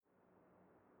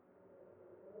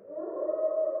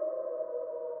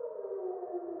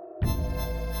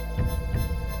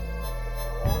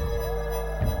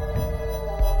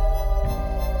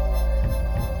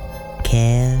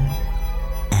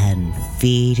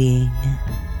Feeding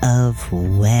of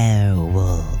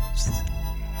Werewolves.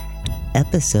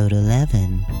 Episode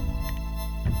 11.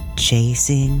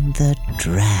 Chasing the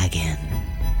Dragon.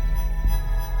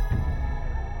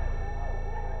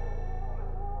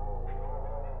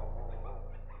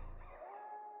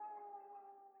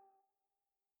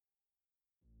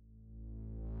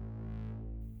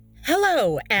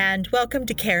 Hello, and welcome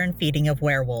to Care and Feeding of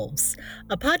Werewolves,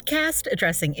 a podcast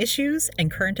addressing issues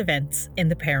and current events in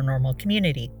the paranormal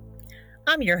community.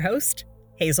 I'm your host,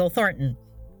 Hazel Thornton.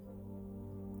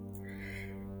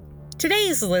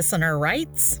 Today's listener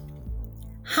writes,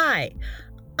 "Hi,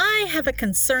 I have a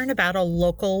concern about a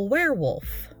local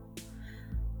werewolf.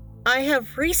 I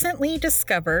have recently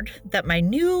discovered that my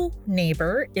new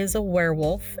neighbor is a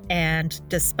werewolf, and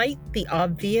despite the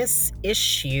obvious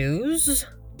issues,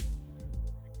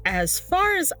 as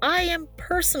far as I am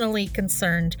personally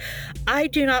concerned, I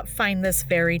do not find this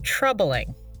very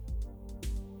troubling.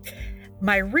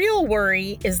 My real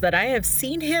worry is that I have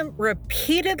seen him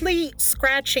repeatedly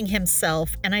scratching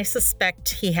himself, and I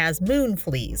suspect he has moon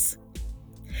fleas.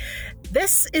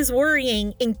 This is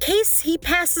worrying in case he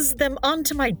passes them on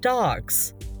to my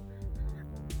dogs.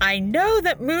 I know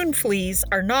that moon fleas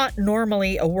are not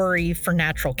normally a worry for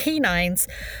natural canines,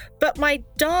 but my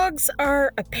dogs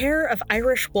are a pair of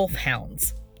Irish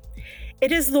wolfhounds.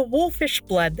 It is the wolfish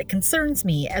blood that concerns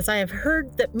me, as I have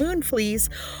heard that moon fleas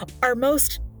are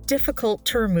most difficult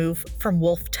to remove from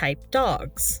wolf-type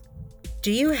dogs.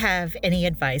 Do you have any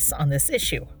advice on this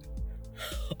issue?"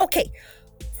 Okay,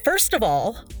 first of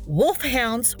all,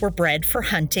 wolfhounds were bred for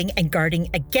hunting and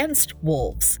guarding against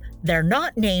wolves. They're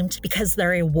not named because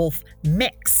they're a wolf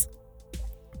mix.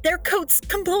 Their coat's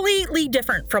completely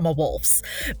different from a wolf's,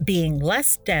 being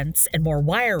less dense and more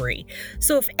wiry.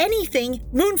 So if anything,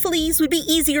 moon fleas would be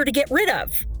easier to get rid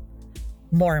of.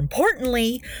 More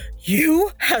importantly,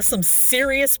 you have some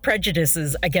serious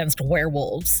prejudices against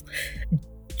werewolves.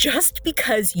 Just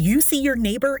because you see your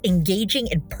neighbor engaging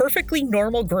in perfectly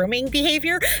normal grooming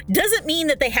behavior doesn't mean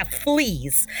that they have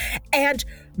fleas. And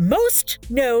most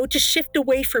know to shift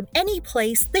away from any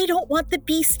place they don't want the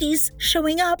beasties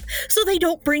showing up, so they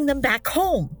don't bring them back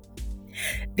home.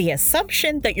 The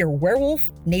assumption that your werewolf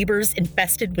neighbor's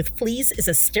infested with fleas is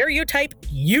a stereotype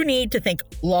you need to think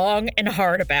long and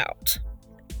hard about.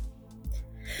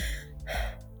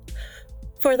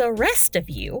 For the rest of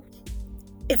you,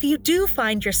 if you do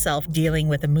find yourself dealing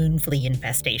with a moon flea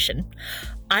infestation,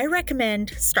 I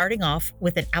recommend starting off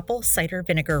with an apple cider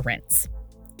vinegar rinse.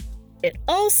 It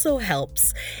also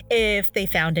helps if they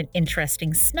found an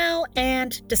interesting smell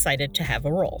and decided to have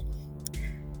a roll.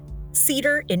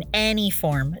 Cedar in any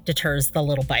form deters the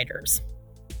little biters.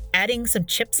 Adding some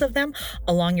chips of them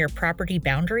along your property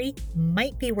boundary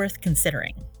might be worth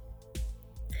considering.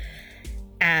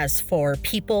 As for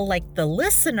people like the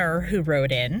listener who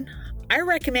wrote in, I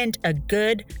recommend a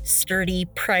good, sturdy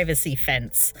privacy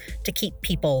fence to keep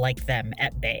people like them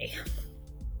at bay.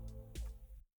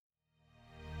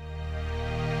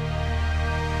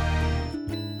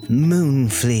 Moon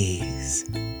fleas.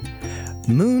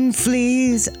 Moon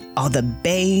fleas are the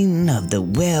bane of the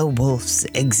werewolf's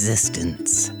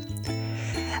existence,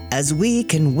 as we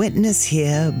can witness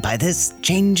here by this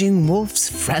changing wolf's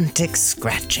frantic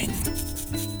scratching.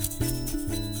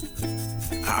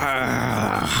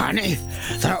 Honey,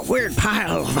 that weird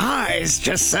pile of eyes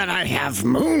just said I have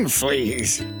moon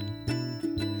fleas.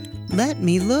 Let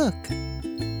me look.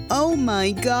 Oh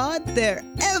my God, they're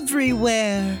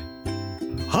everywhere.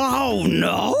 Oh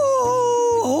no!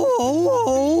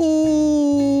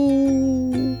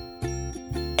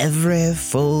 Every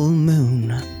full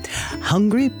moon,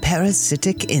 hungry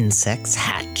parasitic insects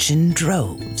hatch in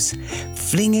droves,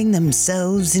 flinging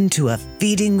themselves into a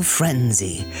feeding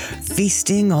frenzy,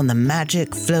 feasting on the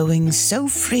magic flowing so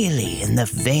freely in the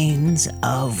veins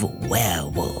of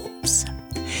werewolves.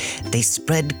 They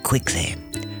spread quickly,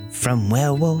 from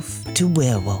werewolf to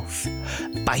werewolf,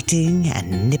 biting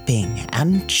and nipping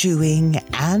and chewing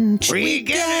and We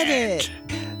get it!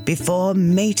 before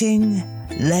mating,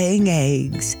 laying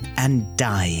eggs, and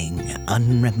dying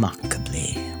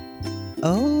unremarkably.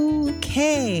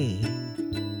 Okay.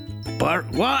 But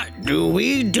what do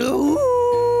we do?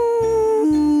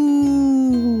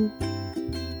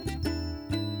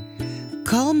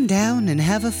 Calm down and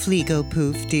have a Fleego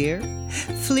Poof, dear.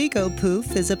 Fleego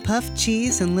Poof is a puffed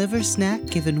cheese and liver snack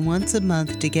given once a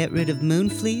month to get rid of moon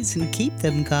fleas and keep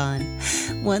them gone.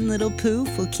 One little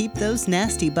poof will keep those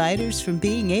nasty biters from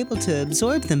being able to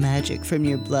absorb the magic from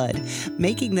your blood,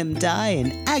 making them die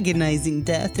an agonizing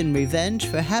death in revenge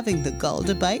for having the gall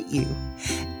to bite you.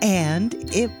 And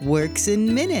it works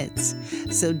in minutes.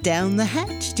 So down the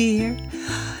hatch, dear.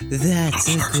 That's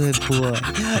a good boy.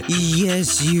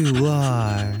 Yes, you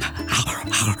are.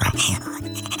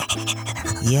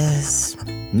 Yes,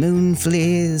 moon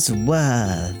fleas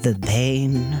were the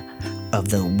bane of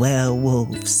the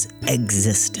werewolf's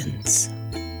existence.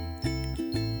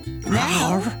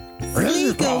 Now,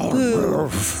 Fleego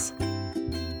Poof.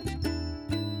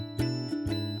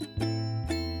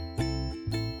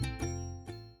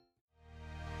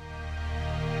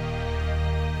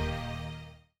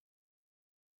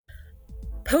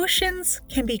 Potions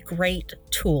can be great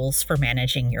tools for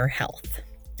managing your health.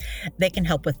 They can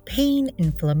help with pain,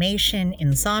 inflammation,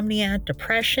 insomnia,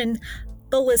 depression,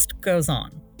 the list goes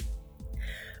on.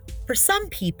 For some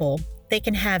people, they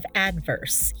can have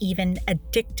adverse, even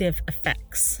addictive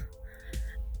effects.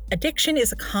 Addiction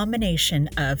is a combination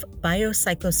of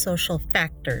biopsychosocial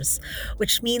factors,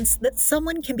 which means that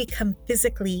someone can become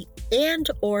physically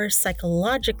and/or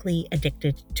psychologically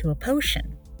addicted to a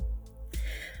potion.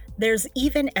 There's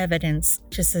even evidence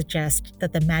to suggest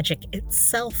that the magic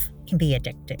itself can be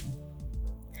addicting.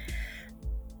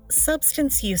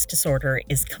 Substance use disorder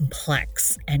is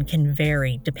complex and can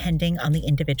vary depending on the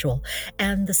individual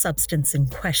and the substance in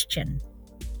question.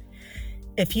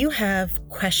 If you have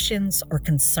questions or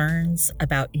concerns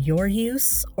about your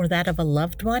use or that of a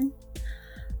loved one,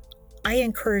 I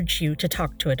encourage you to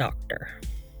talk to a doctor.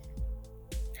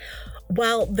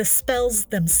 While the spells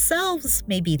themselves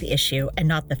may be the issue and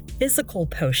not the physical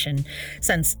potion,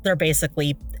 since they're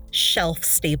basically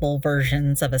shelf-stable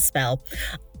versions of a spell,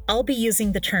 I'll be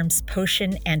using the terms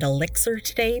potion and elixir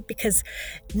today because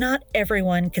not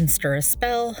everyone can stir a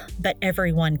spell, but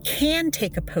everyone can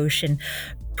take a potion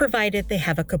provided they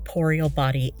have a corporeal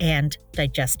body and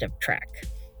digestive tract.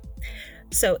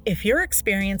 So if your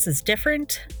experience is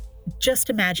different, just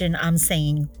imagine I'm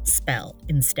saying spell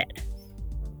instead.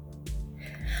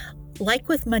 Like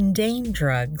with mundane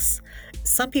drugs,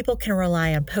 some people can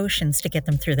rely on potions to get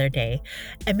them through their day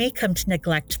and may come to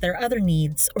neglect their other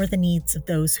needs or the needs of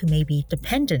those who may be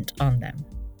dependent on them.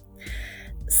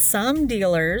 Some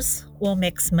dealers will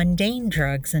mix mundane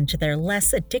drugs into their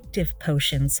less addictive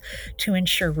potions to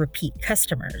ensure repeat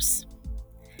customers.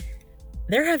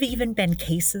 There have even been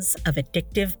cases of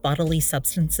addictive bodily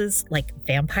substances like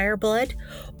vampire blood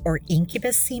or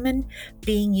incubus semen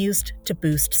being used to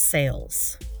boost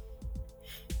sales.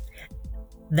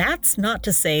 That's not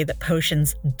to say that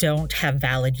potions don't have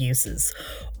valid uses,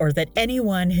 or that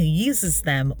anyone who uses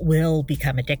them will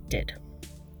become addicted.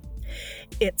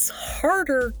 It's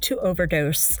harder to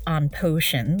overdose on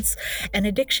potions, and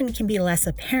addiction can be less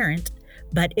apparent,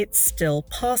 but it's still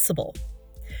possible,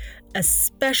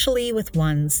 especially with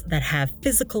ones that have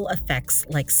physical effects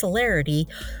like celerity,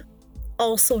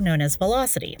 also known as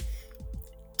velocity.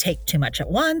 Take too much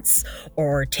at once,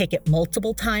 or take it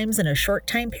multiple times in a short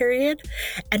time period,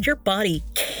 and your body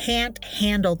can't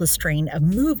handle the strain of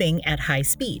moving at high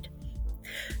speed.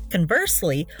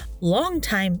 Conversely,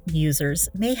 long-time users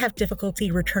may have difficulty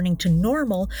returning to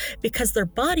normal because their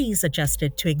bodies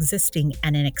adjusted to existing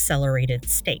at an accelerated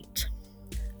state.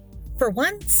 For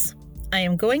once, I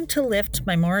am going to lift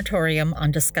my moratorium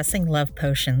on discussing love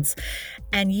potions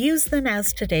and use them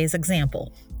as today's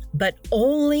example, but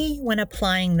only when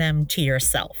applying them to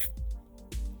yourself.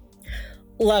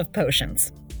 Love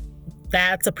potions.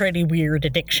 That's a pretty weird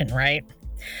addiction, right?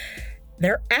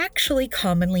 They're actually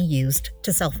commonly used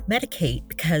to self-medicate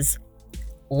because,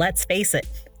 let's face it,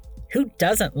 who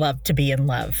doesn't love to be in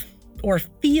love or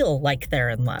feel like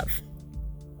they're in love?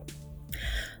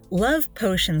 Love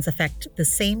potions affect the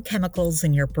same chemicals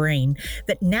in your brain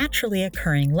that naturally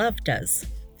occurring love does: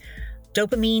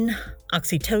 dopamine,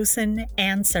 oxytocin,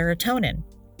 and serotonin.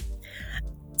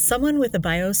 Someone with a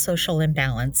biosocial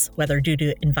imbalance, whether due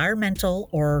to environmental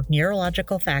or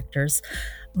neurological factors,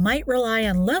 might rely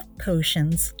on love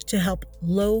potions to help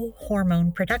low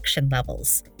hormone production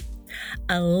levels,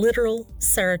 a literal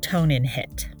serotonin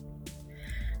hit.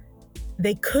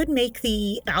 They could make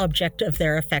the object of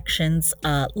their affections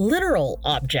a literal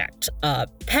object, a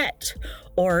pet,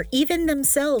 or even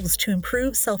themselves to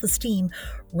improve self-esteem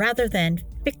rather than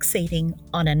fixating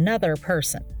on another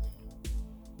person.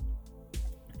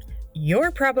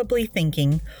 You're probably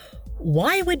thinking,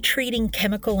 why would treating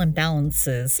chemical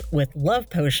imbalances with love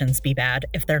potions be bad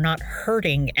if they're not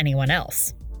hurting anyone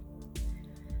else?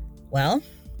 Well,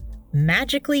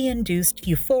 magically induced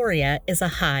euphoria is a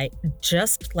high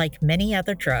just like many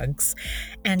other drugs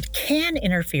and can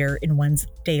interfere in one's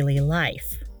daily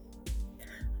life.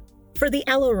 For the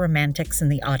allo-romantics in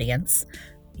the audience,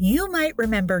 you might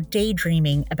remember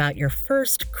daydreaming about your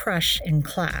first crush in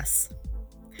class.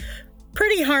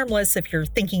 Pretty harmless if you're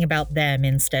thinking about them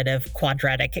instead of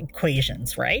quadratic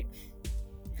equations, right?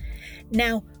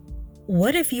 Now,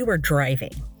 what if you were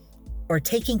driving or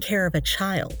taking care of a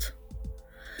child?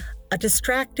 A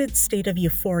distracted state of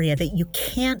euphoria that you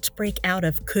can't break out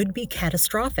of could be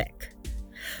catastrophic.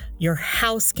 Your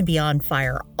house can be on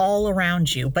fire all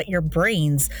around you, but your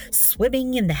brain's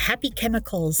swimming in the happy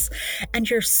chemicals, and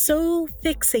you're so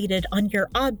fixated on your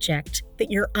object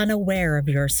that you're unaware of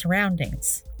your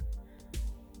surroundings.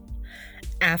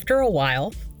 After a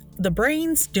while, the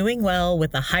brain's doing well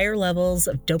with the higher levels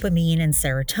of dopamine and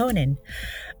serotonin,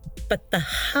 but the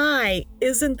high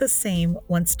isn't the same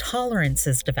once tolerance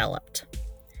is developed.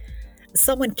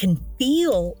 Someone can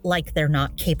feel like they're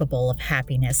not capable of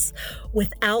happiness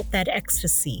without that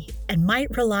ecstasy and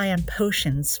might rely on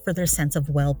potions for their sense of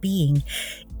well-being,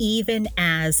 even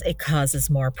as it causes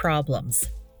more problems,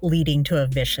 leading to a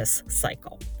vicious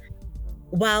cycle.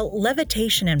 While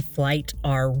levitation and flight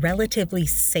are relatively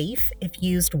safe if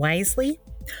used wisely,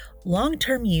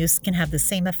 long-term use can have the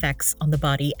same effects on the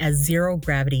body as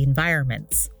zero-gravity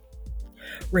environments.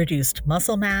 Reduced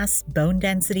muscle mass, bone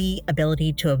density,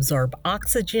 ability to absorb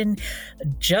oxygen,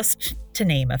 just to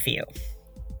name a few.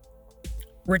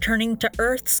 Returning to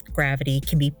Earth's gravity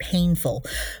can be painful,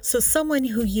 so someone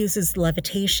who uses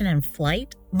levitation and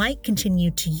flight might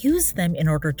continue to use them in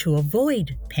order to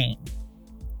avoid pain.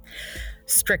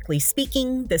 Strictly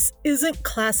speaking, this isn't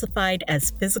classified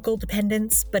as physical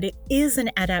dependence, but it is an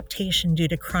adaptation due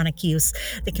to chronic use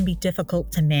that can be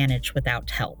difficult to manage without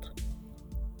help.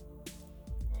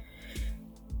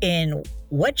 In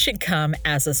what should come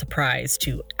as a surprise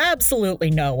to absolutely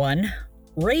no one,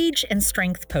 rage and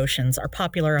strength potions are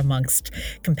popular amongst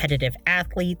competitive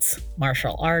athletes,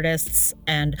 martial artists,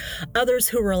 and others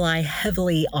who rely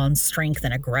heavily on strength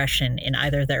and aggression in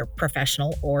either their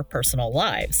professional or personal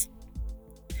lives.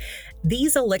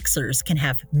 These elixirs can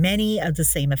have many of the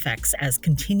same effects as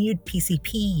continued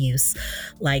PCP use,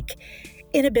 like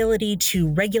inability to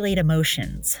regulate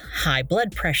emotions, high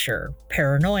blood pressure,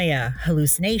 paranoia,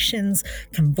 hallucinations,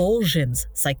 convulsions,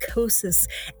 psychosis,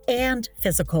 and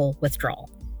physical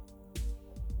withdrawal.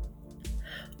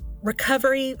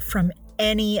 Recovery from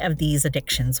any of these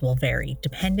addictions will vary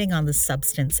depending on the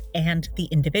substance and the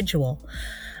individual,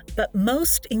 but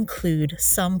most include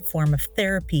some form of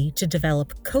therapy to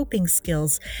develop coping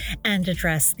skills and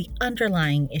address the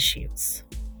underlying issues.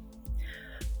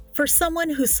 For someone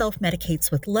who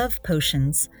self-medicates with love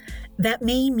potions, that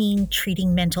may mean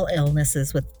treating mental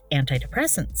illnesses with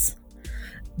antidepressants.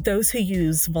 Those who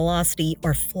use velocity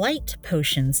or flight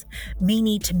potions may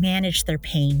need to manage their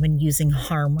pain when using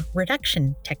harm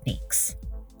reduction techniques.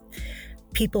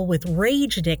 People with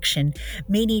rage addiction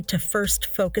may need to first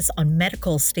focus on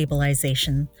medical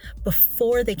stabilization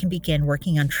before they can begin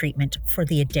working on treatment for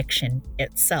the addiction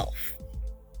itself.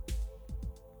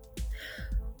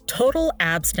 Total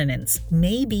abstinence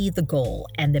may be the goal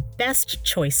and the best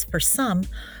choice for some,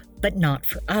 but not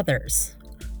for others.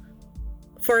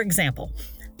 For example,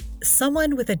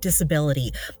 someone with a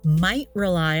disability might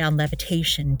rely on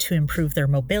levitation to improve their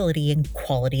mobility and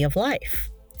quality of life,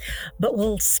 but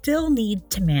will still need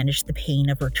to manage the pain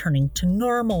of returning to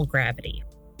normal gravity.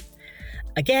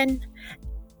 Again,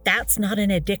 that's not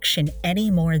an addiction any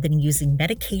more than using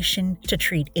medication to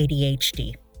treat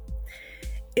ADHD.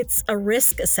 It's a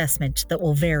risk assessment that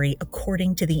will vary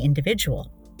according to the individual.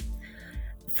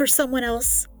 For someone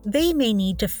else, they may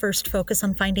need to first focus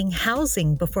on finding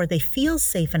housing before they feel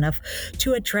safe enough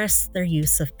to address their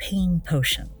use of pain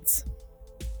potions.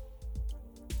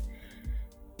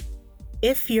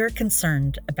 If you're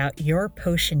concerned about your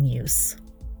potion use,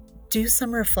 do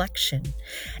some reflection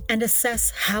and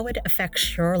assess how it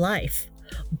affects your life,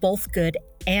 both good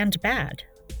and bad.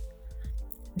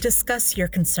 Discuss your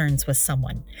concerns with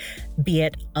someone, be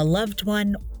it a loved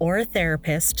one or a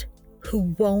therapist,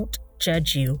 who won't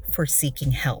judge you for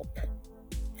seeking help.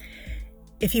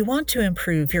 If you want to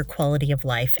improve your quality of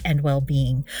life and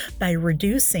well-being by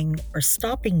reducing or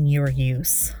stopping your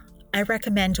use, I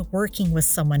recommend working with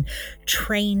someone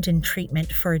trained in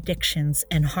treatment for addictions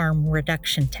and harm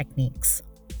reduction techniques.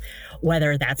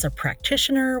 Whether that's a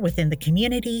practitioner within the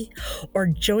community or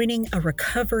joining a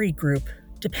recovery group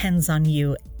depends on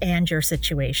you and your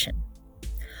situation.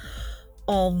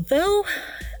 Although,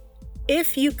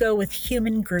 if you go with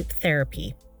human group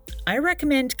therapy, I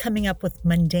recommend coming up with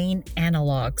mundane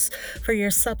analogs for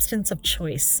your substance of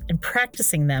choice and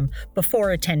practicing them before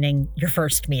attending your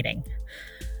first meeting.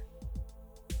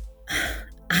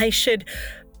 I should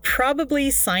probably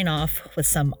sign off with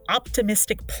some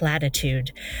optimistic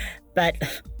platitude, but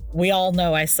we all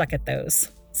know I suck at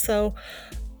those. So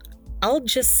I'll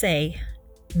just say,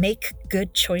 make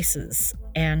good choices,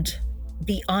 and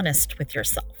be honest with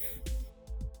yourself.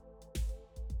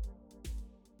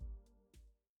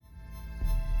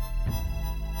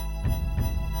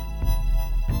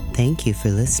 Thank you for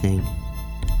listening.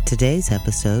 Today's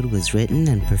episode was written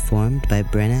and performed by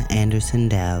Brenna Anderson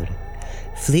Dowd.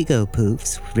 Fleego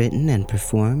Poofs written and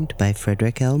performed by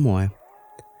Frederick Elmore.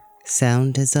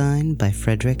 Sound design by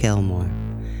Frederick Elmore.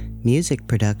 Music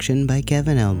production by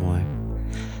Kevin Elmore.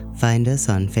 Find us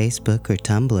on Facebook or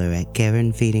Tumblr at Care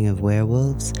and Feeding of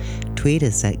Werewolves, tweet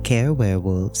us at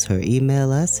carewerewolves, or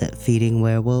email us at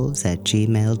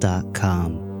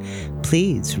feedingwerewolves@gmail.com.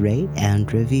 Please rate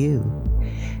and review.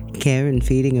 Care and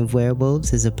Feeding of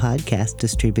Werewolves is a podcast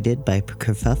distributed by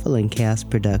Kerfuffle and Chaos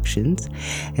Productions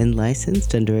and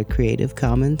licensed under a Creative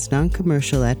Commons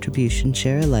Non-Commercial Attribution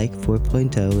Share Alike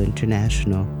 4.0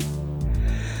 International.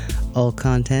 All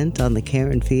content on the Care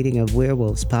and Feeding of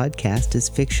Werewolves podcast is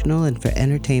fictional and for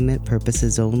entertainment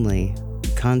purposes only.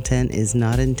 Content is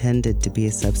not intended to be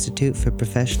a substitute for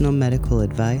professional medical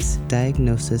advice,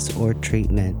 diagnosis, or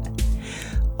treatment.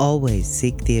 Always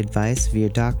seek the advice of your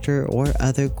doctor or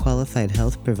other qualified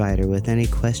health provider with any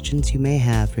questions you may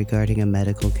have regarding a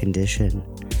medical condition.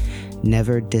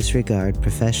 Never disregard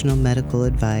professional medical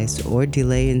advice or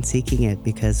delay in seeking it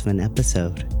because of an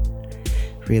episode.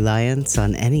 Reliance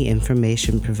on any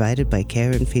information provided by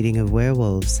Care and Feeding of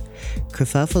Werewolves,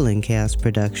 Kerfuffle and Chaos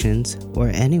Productions, or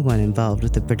anyone involved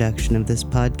with the production of this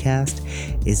podcast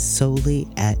is solely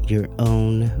at your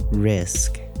own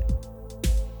risk.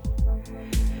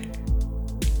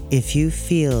 If you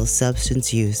feel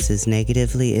substance use is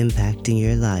negatively impacting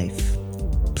your life,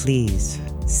 please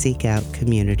seek out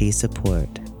community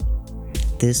support.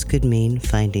 This could mean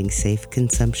finding safe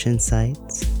consumption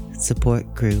sites,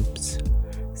 support groups,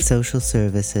 social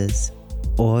services,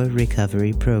 or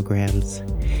recovery programs,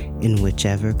 in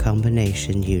whichever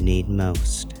combination you need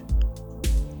most.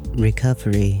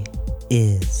 Recovery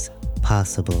is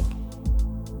possible.